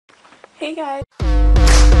Hey guys!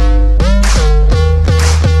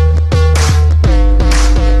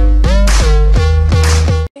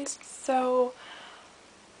 So,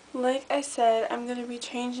 like I said, I'm going to be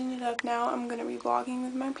changing it up now. I'm going to be vlogging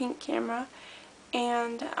with my pink camera.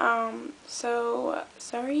 And, so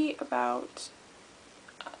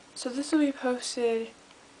this will be posted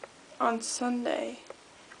on Sunday.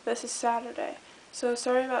 This is Saturday. So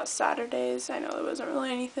sorry about Saturdays. I know there wasn't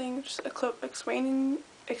really anything. Just a clip explaining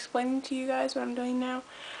to you guys what I'm doing now.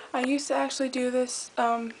 I used to actually do this.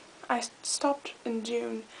 I stopped in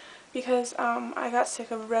June because I got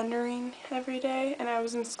sick of rendering every day, and I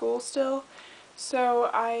was in school still. So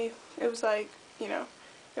it was like, you know,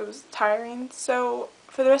 it was tiring. So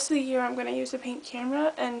for the rest of the year, I'm gonna use a paint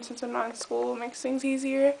camera, and since I'm not in school, it makes things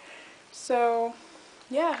easier. So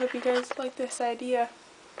yeah, I hope you guys like this idea.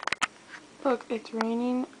 Look, it's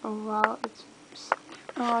raining while it's...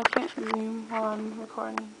 Oh, I can't zoom while I'm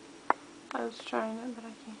recording. I was trying it, but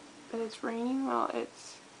I can't. But it's raining while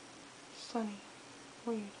it's sunny.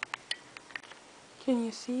 Weird. Can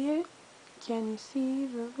you see it? Can you see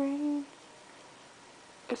the rain?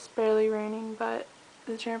 It's barely raining, but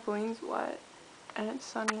the trampoline's wet, and it's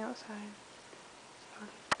sunny outside.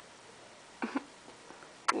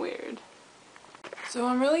 Weird. So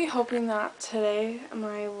I'm really hoping that today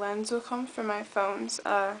my lens will come from my phone's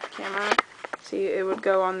camera. See, it would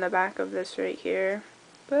go on the back of this right here.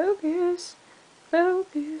 Focus.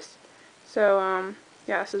 Focus. So,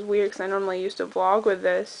 yeah, this is weird because I normally used to vlog with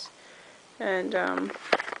this. And,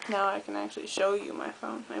 now I can actually show you my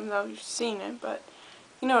phone. Even though you've seen it, but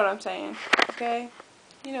you know what I'm saying. Okay?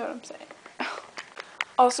 You know what I'm saying.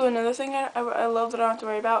 Also, another thing I love that I don't have to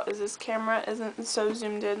worry about is this camera isn't so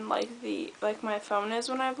zoomed in like my phone is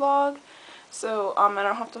when I vlog. So I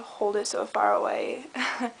don't have to hold it so far away,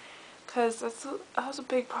 because that was a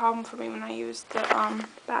big problem for me when I used the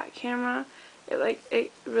back camera.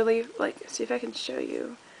 It really, see if I can show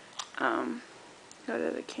you. Go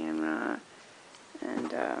to the camera,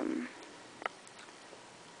 and if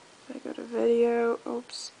I go to video,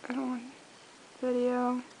 oops, I don't want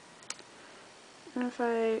video. And if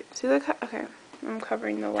I see okay, I'm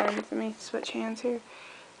covering the lens. Let me switch hands here.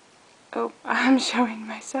 Oh, I'm showing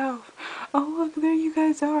myself. Oh, look, there you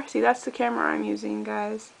guys are. See, that's the camera I'm using,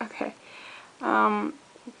 guys. Okay.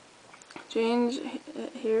 Change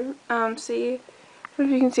it here. See, I don't know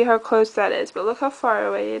if you can see how close that is, but look how far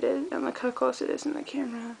away it is, and look how close it is in the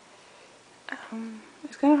camera.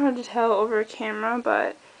 It's kind of hard to tell over a camera,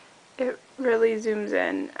 but it really zooms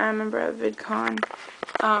in. I remember at VidCon,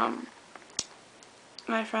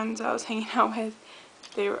 my friends I was hanging out with,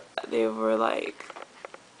 they were like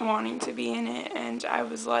wanting to be in it, and I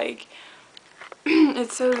was like,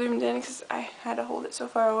 it's so zoomed in because I had to hold it so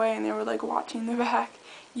far away, and they were like watching the back.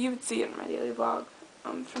 You would see it in my daily vlog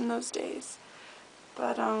from those days.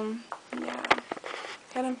 But yeah,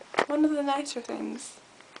 kind of one of the nicer things.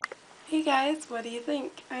 Hey guys, what do you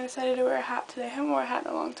think? I decided to wear a hat today. I haven't worn a hat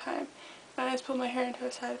in a long time. I just pulled my hair into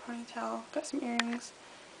a side ponytail, got some earrings.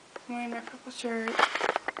 I'm wearing my purple shirt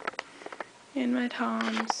and my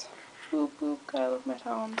Toms. Boop boop, gotta love my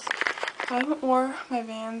Toms. I haven't worn my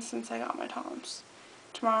Vans since I got my Toms.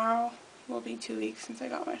 Tomorrow will be 2 weeks since I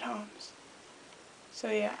got my Toms. So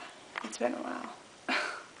yeah, it's been a while.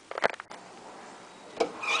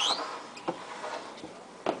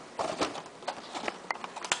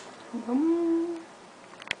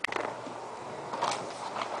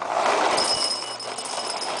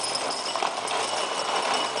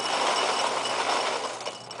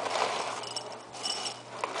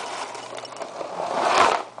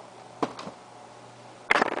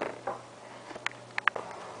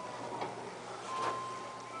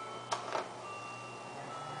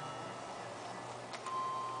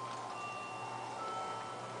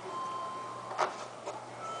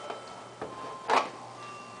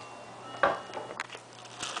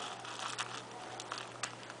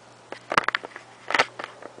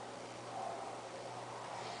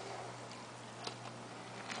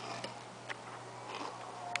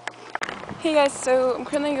 Hey guys, so I'm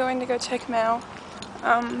currently going to go check mail.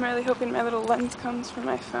 I'm really hoping my little lens comes from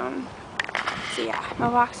my phone. So yeah, my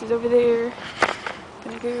box is over there. I'm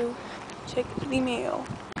gonna go check the mail.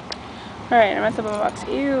 Alright, I'm at the box.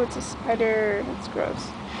 Ew, it's a spider. That's gross.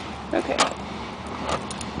 Okay.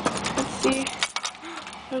 Let's see.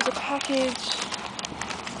 There's a package.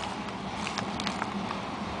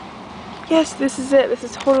 Yes, this is it. This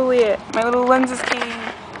is totally it. My little lenses came.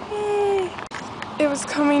 Yay! It was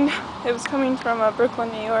coming from Brooklyn,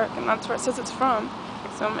 New York, and that's where it says it's from.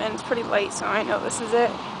 So, and it's pretty light, so I know this is it.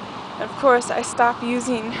 And of course, I stopped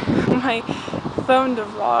using my phone to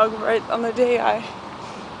vlog right on the day I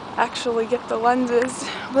actually get the lenses,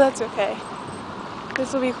 but that's okay.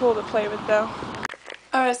 This will be cool to play with though.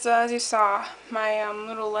 Alright, so as you saw, my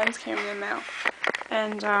little lens came in the mail,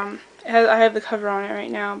 and I have the cover on it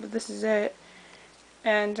right now, but this is it,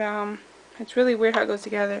 and it's really weird how it goes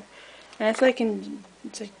together, and it's like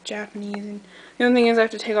Japanese, and the only thing is I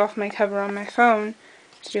have to take off my cover on my phone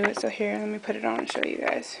to do it. So here, let me put it on and show you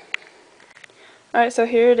guys. Alright, so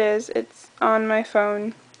here it is. It's on my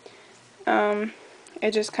phone.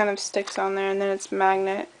 It just kind of sticks on there, and then it's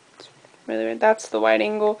magnet. It's really weird. That's the wide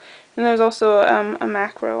angle, and there's also a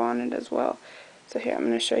macro on it as well. So here, I'm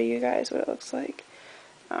going to show you guys what it looks like.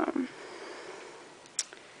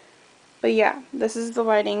 But yeah, this is the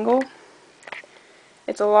wide angle.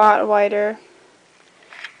 It's a lot wider.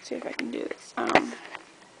 Let's see if I can do this.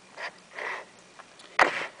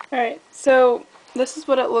 Alright, so this is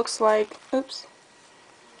what it looks like. Oops.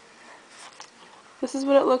 This is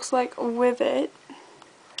what it looks like with it.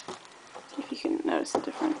 See if you can notice the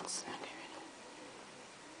difference. Okay, ready?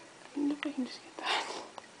 I wonder if I can just get that.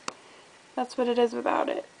 That's what it is without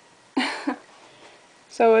it.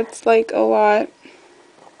 So it's like a lot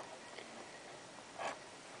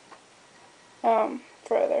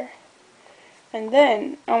further. And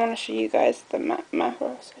then I want to show you guys the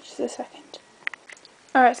macro, so just a second.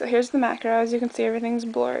 Alright, so here's the macro. As you can see, everything's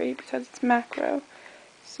blurry because it's macro.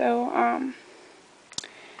 So,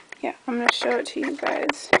 yeah, I'm going to show it to you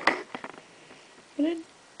guys.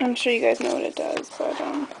 I'm sure you guys know what it does, but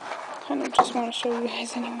kind of just want to show you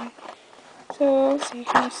guys anyway. So,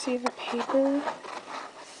 can you see the paper?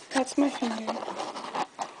 That's my finger.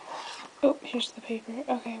 Oh, here's the paper.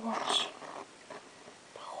 Okay, watch.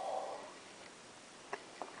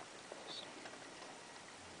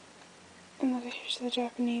 And look, here's the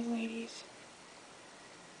Japanese ladies.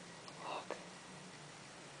 Look.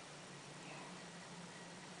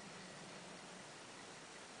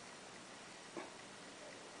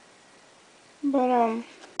 But,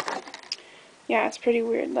 yeah, it's pretty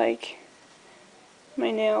weird. Like, my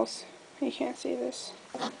nails, you can't see this.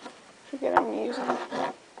 Forget I'm using it.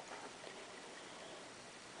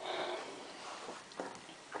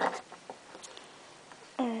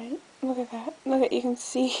 Alright, look at that. Look at, you can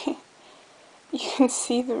see, you can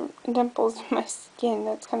see the dimples in my skin.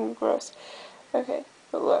 That's kind of gross. Okay,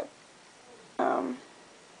 but look. Isn't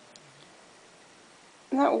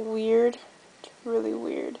that weird? It's really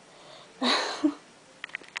weird.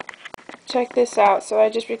 Check this out. So I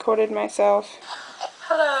just recorded myself.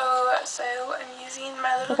 Hello. So I'm using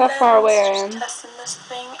my little Look how far away I am. testing this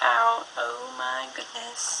thing out. Oh my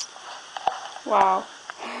goodness. Wow.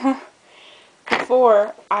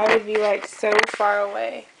 Before, I would be like so far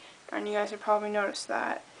away, and you guys would probably notice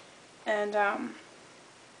that. And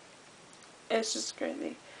it's just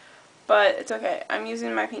crazy. But it's okay. I'm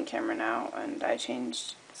using my pink camera now, and I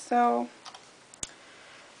changed. So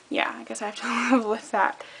yeah, I guess I have to live with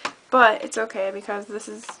that. But it's okay because this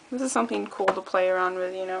is something cool to play around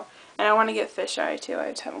with, you know. And I want to get fisheye too.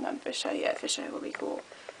 I just haven't done fisheye yet. Fisheye will be cool.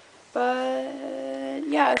 But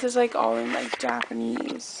yeah, this is like all in like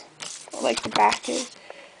Japanese. Like the back is,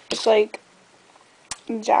 it's like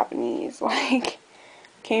Japanese. Like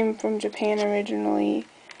came from Japan originally,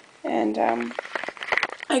 and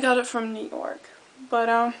I got it from New York. But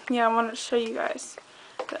yeah, I wanted to show you guys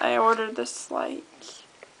that I ordered this like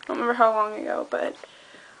I don't remember how long ago, but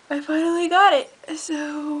I finally got it.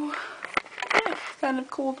 So yeah, it's kind of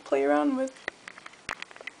cool to play around with.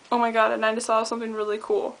 Oh my god, and I just saw something really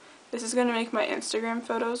cool. This is gonna make my Instagram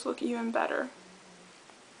photos look even better.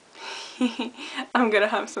 I'm gonna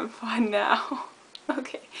have some fun now.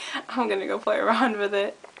 Okay, I'm gonna go play around with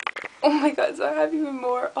it. Oh my god, so I have even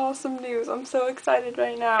more awesome news. I'm so excited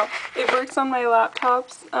right now. It works on my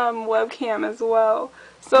laptop's webcam as well.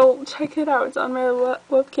 So check it out. It's on my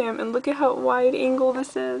webcam, and look at how wide angle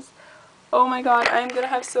this is. Oh my god, I'm gonna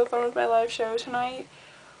have so fun with my live show tonight.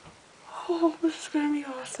 Oh, this is gonna be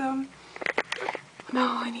awesome.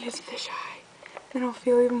 Now all I need is fisheye, and it'll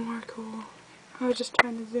feel even more cool. I was just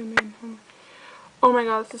trying to zoom in. Oh my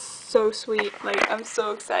god, this is so sweet. Like, I'm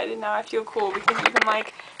so excited now. I feel cool because even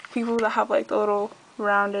like people that have like the little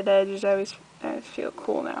rounded edges, I feel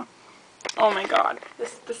cool now. Oh my god,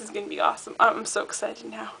 this is gonna be awesome. I'm so excited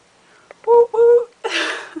now. Woo woo!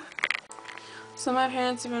 So my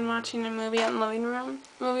parents have been watching a movie in the living room.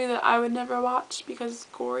 A movie that I would never watch because it's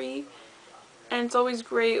gory. And it's always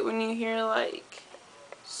great when you hear like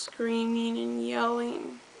screaming and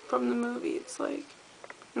yelling from the movie. It's like,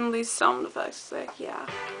 and these sound effects, it's like, yeah.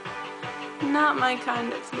 Not my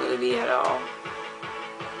kind of movie at all.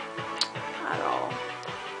 At all.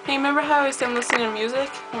 Hey, remember how I said listen to music?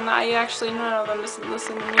 Well, now you actually know that I'm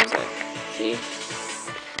listening to music. See?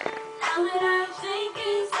 that I think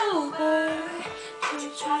is over.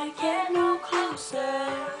 Don't try to get no closer.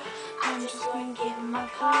 I'm just gonna get in my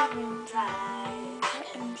car and drive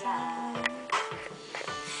and drive.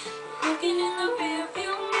 Looking in the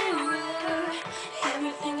rearview mirror,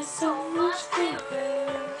 everything is so much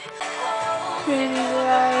clearer. Pretty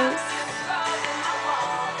lights.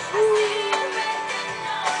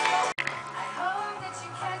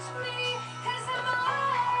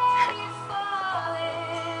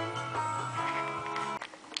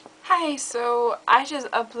 Hi, so I just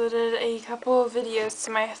uploaded a couple of videos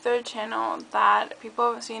to my third channel that people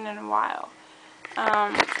haven't seen in a while. I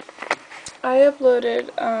uploaded,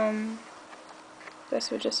 this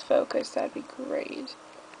would just focus, that'd be great.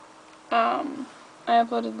 I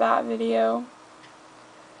uploaded that video.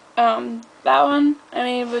 That one I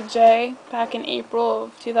made with Jay back in April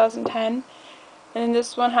of 2010. And then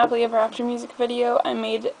this one, Happily Ever After music video, I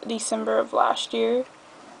made December of last year.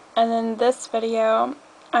 And then this video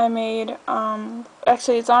I made,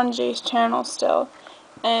 actually it's on Jay's channel still.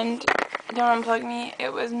 And don't unplug me,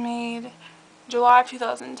 it was made July of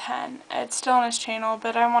 2010. It's still on his channel,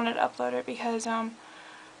 but I wanted to upload it because I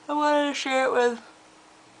wanted to share it with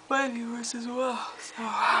my viewers as well. So,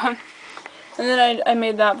 and then I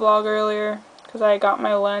made that vlog earlier because I got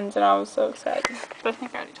my lens and I was so excited. But I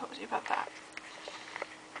think I already told you about that.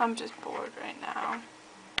 I'm just bored right now.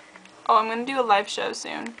 Oh, I'm going to do a live show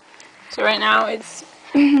soon. So right now it's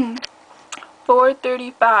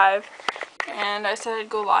 4:35 and I said I'd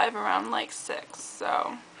go live around like 6.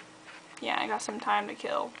 So yeah, I got some time to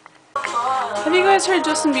kill. Have you guys heard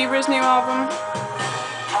Justin Bieber's new album?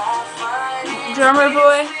 Drummer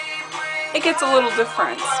Boy? It gets a little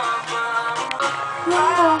different.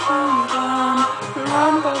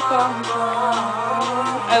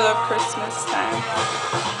 I love Christmas time.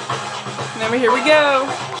 And then here we go.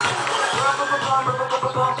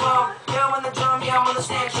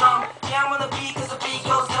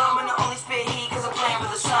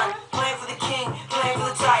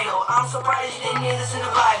 I'm surprised you didn't hear this in the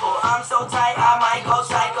Bible. I'm so tight, I might go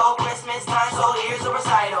psycho. Christmas time, so here's a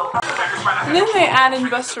recital. And then they added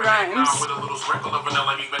Busta Rhymes.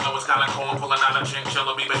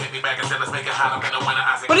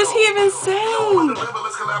 What does he even say?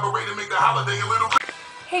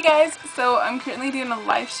 Hey guys, so I'm currently doing a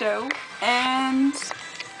live show, and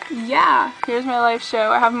yeah, here's my live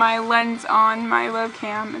show. I have my lens on my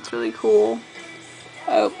webcam. It's really cool.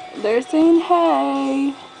 Oh, they're saying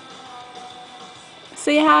hey.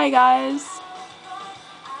 Say hi, guys.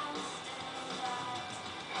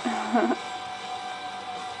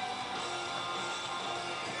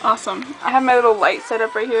 Awesome. I have my little light set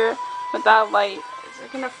up right here, but that light, is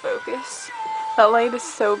it gonna focus? That light is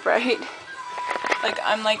so bright. Like,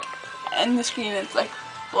 I'm like, in the screen, it's like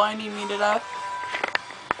blinding me to death.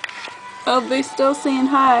 Oh, they're still saying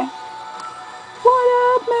hi.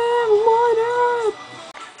 What up, man? What up?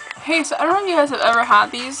 Hey, so I don't know if you guys have ever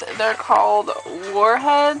had these. They're called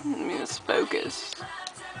Warhead. Let me just focus.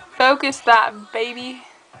 Focus that, baby.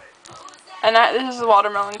 And this is the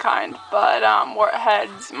watermelon kind, but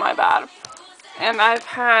Warhead's my bad. And I've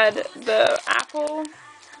had the apple,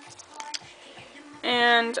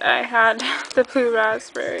 and I had the blue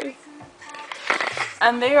raspberry.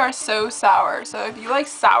 And they are so sour. So if you like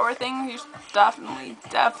sour things, you should definitely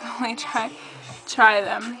try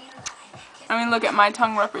them. I mean, look at my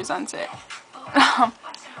tongue represents it. But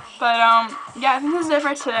yeah, I think this is it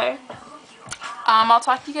for today. I'll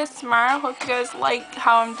talk to you guys tomorrow. Hope you guys like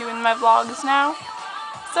how I'm doing my vlogs now.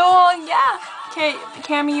 So yeah. Okay,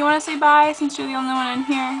 Cammy, you want to say bye since you're the only one in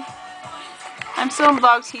here? I'm still on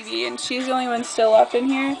Vlog TV, and she's the only one still left in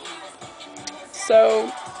here.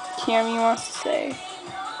 So Cammy wants to say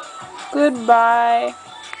goodbye.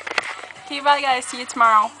 Okay, bye guys. See you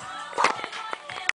tomorrow.